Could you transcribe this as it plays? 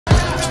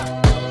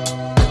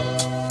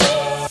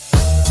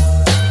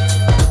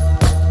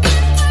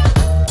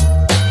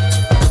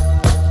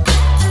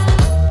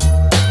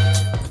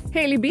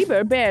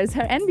Bieber bears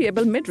her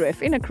enviable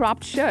midriff in a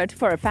cropped shirt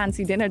for a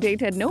fancy dinner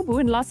date at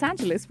Nobu in Los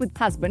Angeles with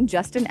husband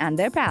Justin and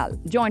their pal.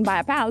 Joined by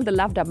a pal, the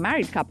loved-up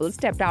married couple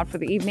stepped out for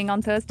the evening on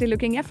Thursday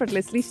looking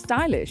effortlessly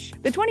stylish.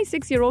 The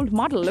 26-year-old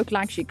model looked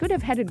like she could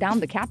have headed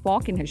down the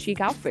catwalk in her chic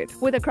outfit,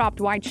 with a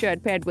cropped white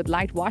shirt paired with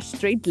light-washed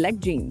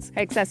straight-leg jeans.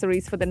 Her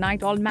accessories for the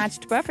night all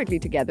matched perfectly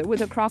together with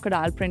a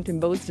crocodile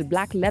print-embossed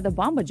black leather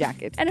bomber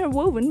jacket and her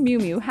woven Miu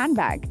Miu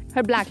handbag.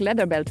 Her black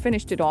leather belt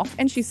finished it off,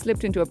 and she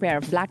slipped into a pair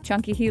of black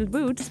chunky-heeled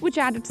boots, which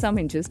added some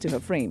inches to her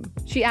frame.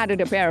 She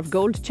added a pair of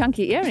gold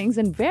chunky earrings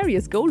and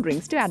various gold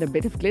rings to add a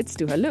bit of glitz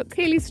to her look.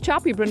 Hailey's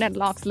choppy brunette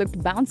locks looked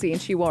bouncy,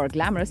 and she wore a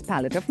glamorous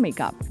palette of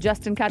makeup.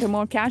 Justin cut a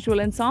more casual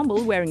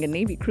ensemble, wearing a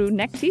navy crew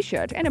neck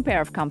t-shirt and a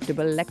pair of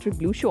comfortable electric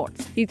blue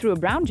shorts. He threw a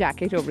brown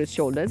jacket over his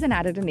shoulders and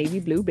added a navy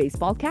blue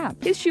baseball cap.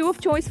 His shoe of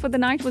choice for the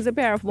night was a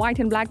pair of white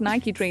and black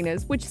Nike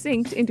trainers, which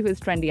synced into his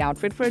trendy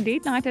outfit for a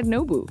date night at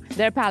Nobu.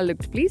 Their pal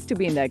looked pleased to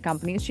be in their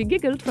company as she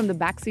giggled from the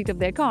backseat of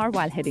their car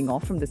while heading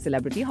off from the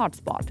celebrity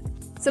hotspot.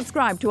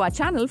 Subscribe to our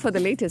channel for the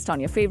latest on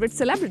your favorite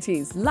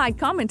celebrities. Like,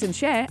 comment and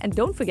share, and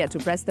don't forget to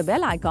press the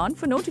bell icon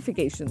for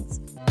notifications.